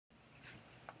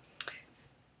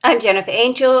I'm Jennifer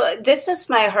Angel. This is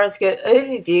my horoscope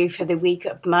overview for the week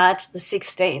of March the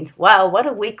 16th. Wow, what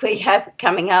a week we have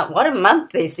coming up. What a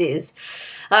month this is.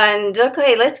 And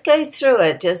okay, let's go through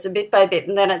it just a bit by bit.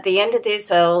 And then at the end of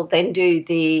this, I'll then do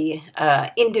the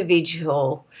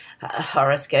individual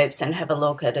horoscopes and have a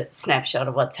look at a snapshot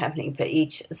of what's happening for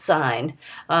each sign.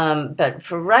 But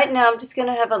for right now, I'm just going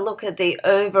to have a look at the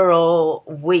overall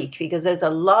week because there's a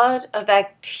lot of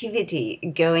activity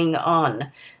going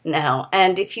on now.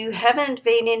 And if you haven't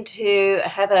been in to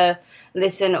have a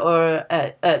listen or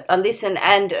a listen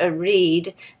and a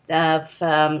read of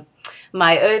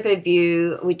my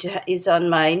overview, which is on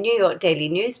my New York Daily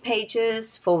News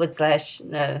pages /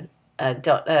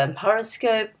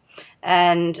 horoscope,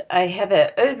 and I have an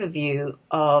overview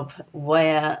of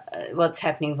what's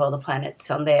happening with all the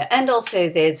planets on there, and also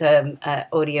there's a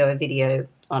audio video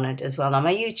on it as well on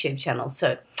my YouTube channel.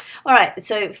 So all right,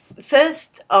 so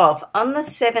first off, on the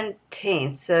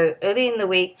 17th, so early in the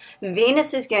week,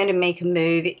 Venus is going to make a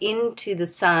move into the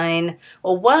sign,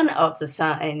 or one of the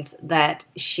signs that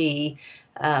she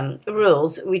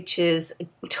rules, which is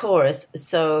Taurus.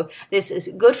 So this is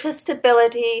good for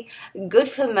stability, good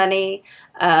for money.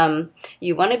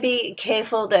 You want to be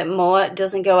careful that more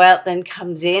doesn't go out than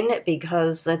comes in,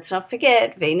 because let's not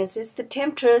forget, Venus is the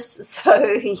temptress.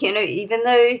 So, even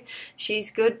though she's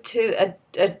good to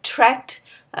attract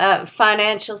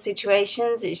financial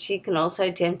situations, she can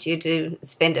also tempt you to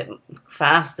spend it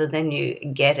faster than you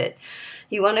get it.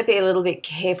 You want to be a little bit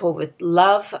careful with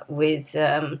love, with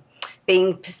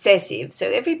being possessive. So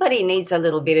everybody needs a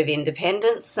little bit of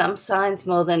independence, some signs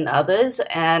more than others,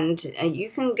 and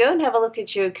you can go and have a look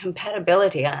at your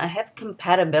compatibility. I have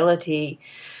compatibility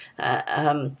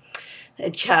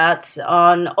charts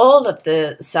on all of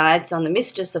the sites, on the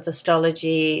Mistress of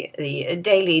Astrology, the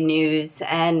Daily News,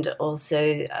 and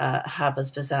also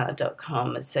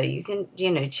harpersbazaar.com. So you can,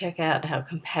 check out how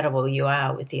compatible you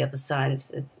are with the other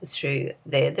signs through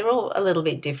there. They're all a little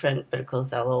bit different, but of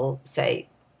course they'll all say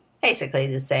basically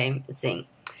the same thing.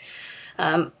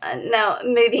 Now,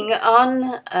 moving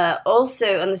on,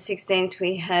 also on the 16th,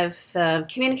 we have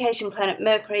communication planet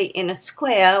Mercury in a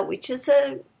square, which is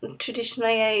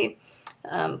traditionally a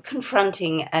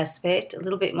confronting aspect, a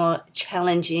little bit more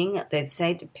challenging, they'd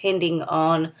say, depending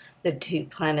on the two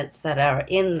planets that are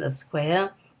in the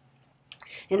square.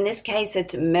 In this case,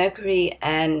 it's Mercury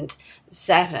and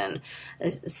Saturn.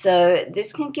 So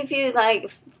this can give you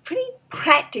pretty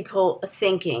practical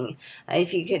thinking.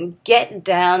 If you can get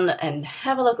down and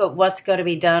have a look at what's got to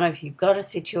be done, if you've got a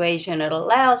situation, it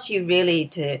allows you really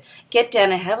to get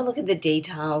down and have a look at the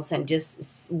details and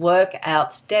just work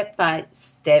out step by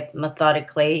step,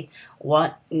 methodically,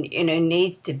 what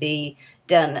needs to be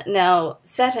done. Now,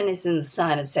 Saturn is in the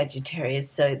sign of Sagittarius,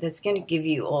 so that's going to give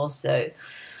you also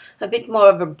a bit more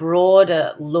of a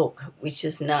broader look, which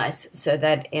is nice. So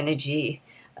that energy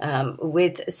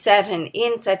with Saturn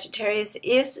in Sagittarius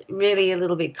is really a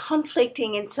little bit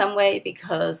conflicting in some way,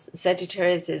 because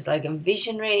Sagittarius is like a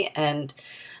visionary, and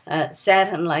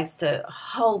Saturn likes to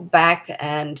hold back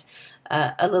and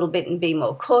a little bit and be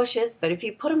more cautious. But if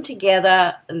you put them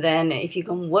together, then if you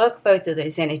can work both of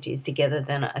those energies together,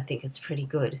 then I think it's pretty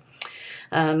good.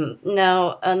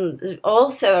 Now,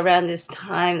 also around this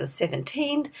time, the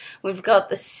 17th, we've got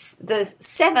the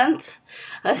 7th,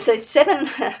 so 7,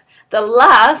 the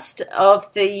last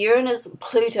of the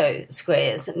Uranus-Pluto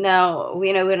squares. Now,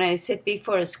 when I said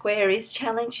before, a square is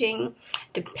challenging,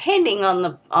 depending on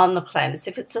the planets.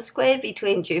 If it's a square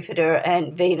between Jupiter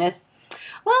and Venus,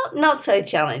 well, not so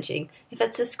challenging. If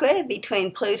it's a square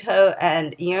between Pluto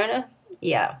and Uranus,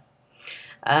 yeah.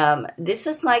 This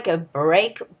is like a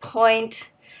break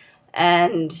point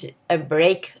and a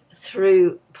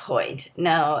breakthrough point.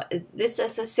 Now, this,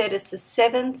 as I said, is the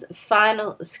 7th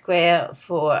final square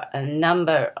for a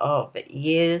number of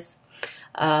years.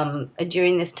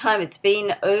 During this time, it's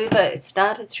been over. It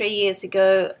started 3 years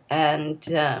ago, and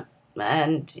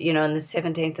on the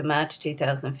 17th of March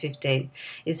 2015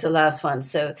 is the last one.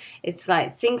 So it's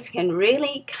like things can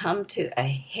really come to a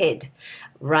head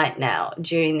right now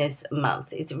during this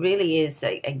month. It really is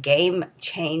a game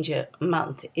changer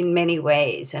month in many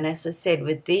ways. And as I said,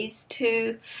 with these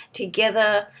two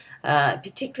together,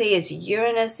 particularly as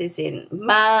Uranus is in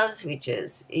Mars, which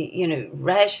is,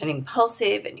 rash and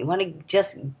impulsive, and you want to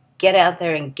just get out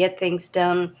there and get things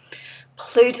done.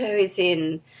 Pluto is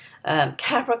in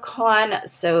Capricorn,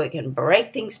 so it can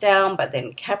break things down, but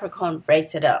then Capricorn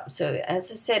breaks it up. So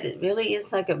as I said, it really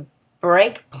is like a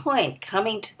break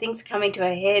point, things coming to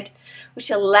a head, which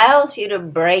allows you to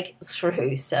break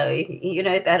through. So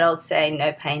that old saying,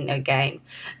 no pain, no gain.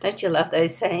 Don't you love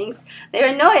those sayings?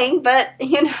 They're annoying, but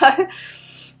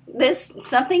there's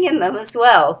something in them as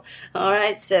well. All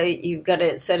right, so you've got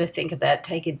to sort of think of that,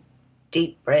 take a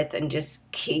deep breath, and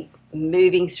just keep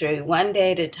moving through one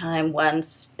day at a time, one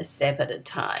step at a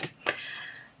time.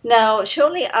 Now,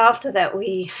 shortly after that,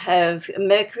 we have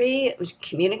Mercury,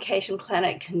 communication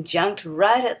planet, conjunct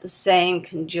right at the same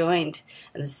conjoint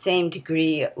and the same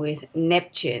degree with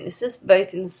Neptune. This is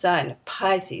both in the sign of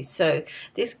Pisces, so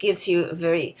this gives you a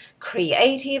very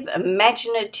creative,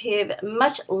 imaginative,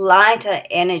 much lighter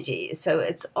energy. So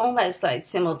it's almost like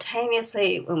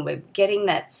simultaneously when we're getting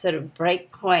that sort of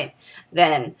break point,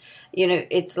 then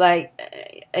it's like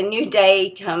a new day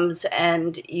comes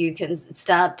and you can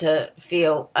start to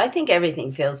feel, I think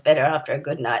everything feels better after a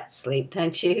good night's sleep,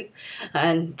 don't you?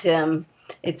 And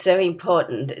it's so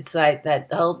important. It's like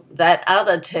that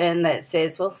other term that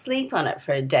says, well, sleep on it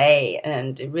for a day.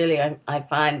 And really, I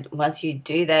find once you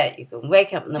do that, you can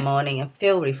wake up in the morning and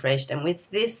feel refreshed. And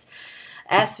with this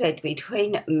aspect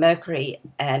between Mercury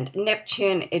and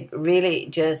Neptune, it really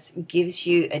just gives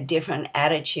you a different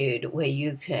attitude where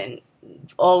you can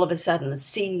all of a sudden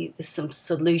see some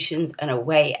solutions and a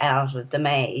way out of the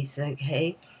maze,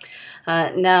 okay?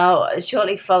 Now,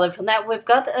 shortly followed from that, we've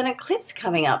got an eclipse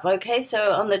coming up, okay?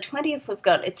 So on the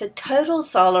 20th, it's a total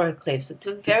solar eclipse. It's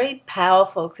a very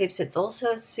powerful eclipse. It's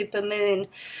also a supermoon.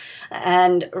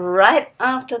 And right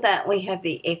after that, we have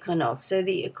the equinox. So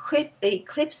the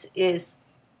eclipse is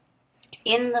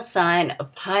in the sign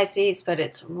of Pisces, but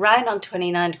it's right on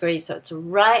 29 degrees, so it's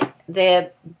right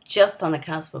there just on the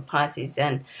cusp of Pisces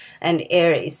and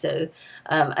Aries. So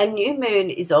a new moon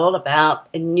is all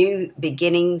about new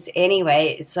beginnings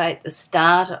anyway. It's like the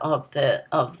start of the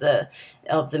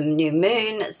new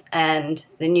moon and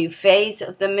the new phase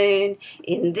of the moon.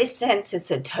 In this sense,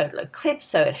 it's a total eclipse,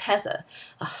 so it has a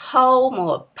whole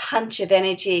more punch of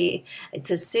energy. It's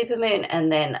a supermoon,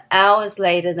 and then hours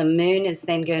later, the moon is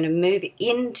then going to move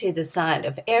into the sign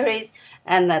of Aries,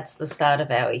 and that's the start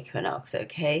of our equinox,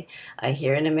 okay?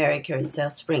 Here in America, it's our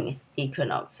spring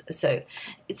equinox. So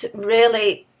it's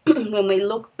really, when we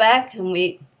look back and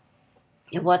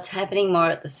what's happening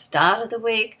more at the start of the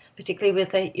week, particularly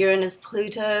with the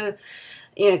Uranus-Pluto,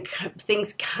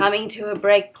 things coming to a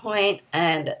break point,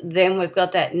 and then we've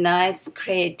got that nice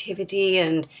creativity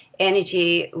and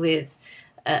energy with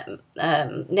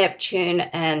Neptune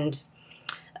and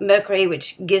Mercury,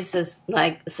 which gives us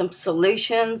like some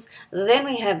solutions. Then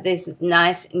we have this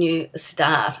nice new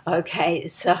start, okay?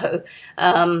 So,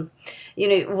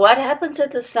 what happens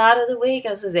at the start of the week?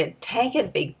 As I said, take a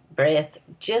big breath,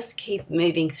 just keep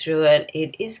moving through it.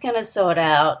 It is going to sort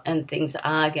out and things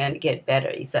are going to get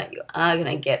better. So you are going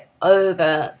to get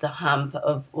over the hump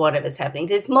of whatever's happening.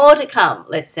 There's more to come,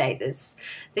 let's say. There's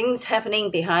things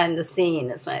happening behind the scene.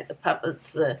 It's like the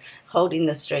puppets holding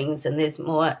the strings, and there's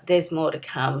more to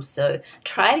come. So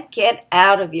try to get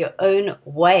out of your own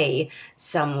way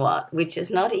somewhat, which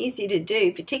is not easy to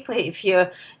do, particularly if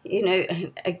you're,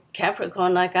 a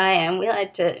Capricorn like I am. We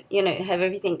like to, have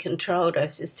everything controlled. I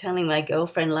was just telling my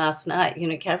girlfriend last night,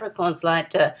 Capricorns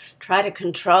like to try to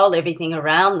control everything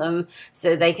around them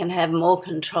so they can have more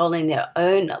control in their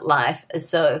own life.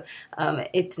 So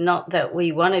it's not that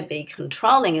we want to be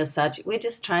controlling as such. We're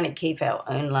just trying to keep our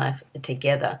own life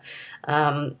together.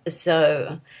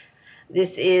 So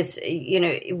this is,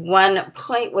 one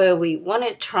point where we want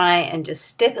to try and just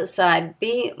step aside,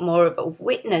 be more of a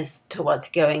witness to what's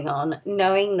going on,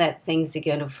 knowing that things are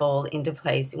going to fall into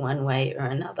place in one way or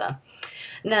another.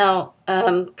 Now,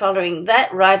 following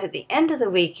that, right at the end of the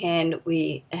weekend,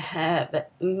 we have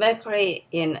Mercury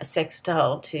in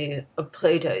sextile to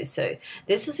Pluto. So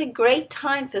this is a great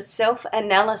time for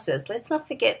self-analysis. Let's not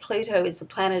forget Pluto is a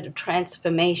planet of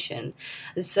transformation.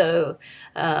 So,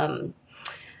 and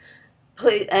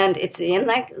it's in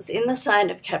the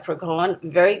sign of Capricorn,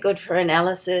 very good for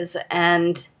analysis,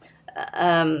 and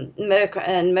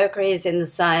Mercury is in the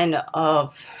sign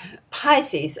of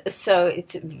Pisces, so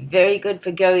it's very good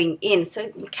for going in. So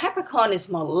Capricorn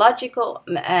is more logical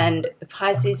and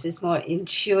Pisces is more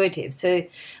intuitive. So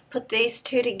put these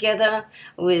two together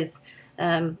with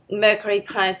Mercury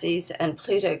Pisces and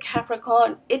Pluto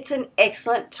Capricorn. It's an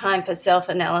excellent time for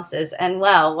self-analysis, and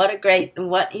wow, what a great,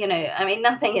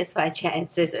 nothing is by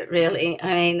chance, is it really?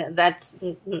 That's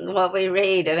what we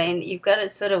read. You've got to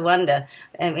sort of wonder,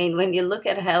 when you look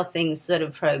at how things sort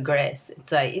of progress,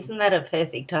 it's like, isn't that a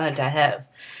perfect time to have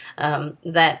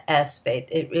that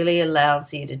aspect? It really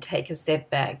allows you to take a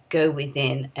step back, go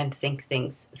within and think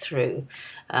things through.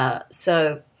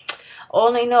 So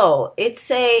all in all,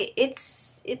 it's a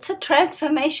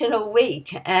transformational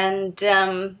week, and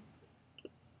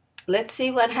let's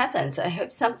see what happens. I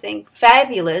hope something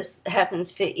fabulous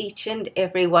happens for each and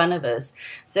every one of us.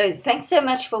 So thanks so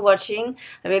much for watching.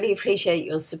 I really appreciate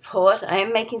your support. I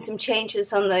am making some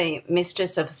changes on the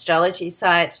Mistress of Astrology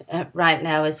site right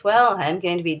now as well. I'm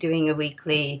going to be doing a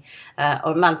weekly,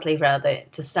 or monthly rather,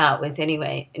 to start with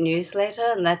anyway,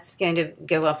 newsletter, and that's going to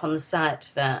go up on the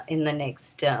site in the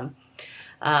next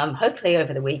hopefully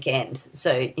over the weekend.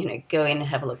 So, go in and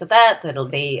have a look at that. That'll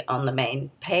be on the main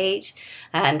page.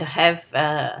 And I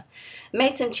have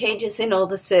made some changes in all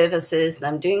the services.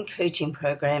 I'm doing coaching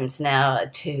programs now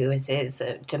too, as there's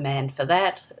a demand for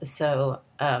that. So,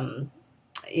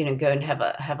 go and have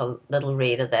a little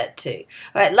read of that too.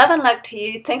 All right, love and luck to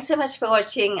you. Thanks so much for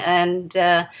watching, and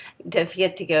don't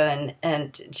forget to go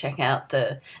and check out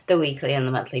the weekly and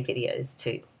the monthly videos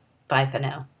too. Bye for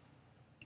now.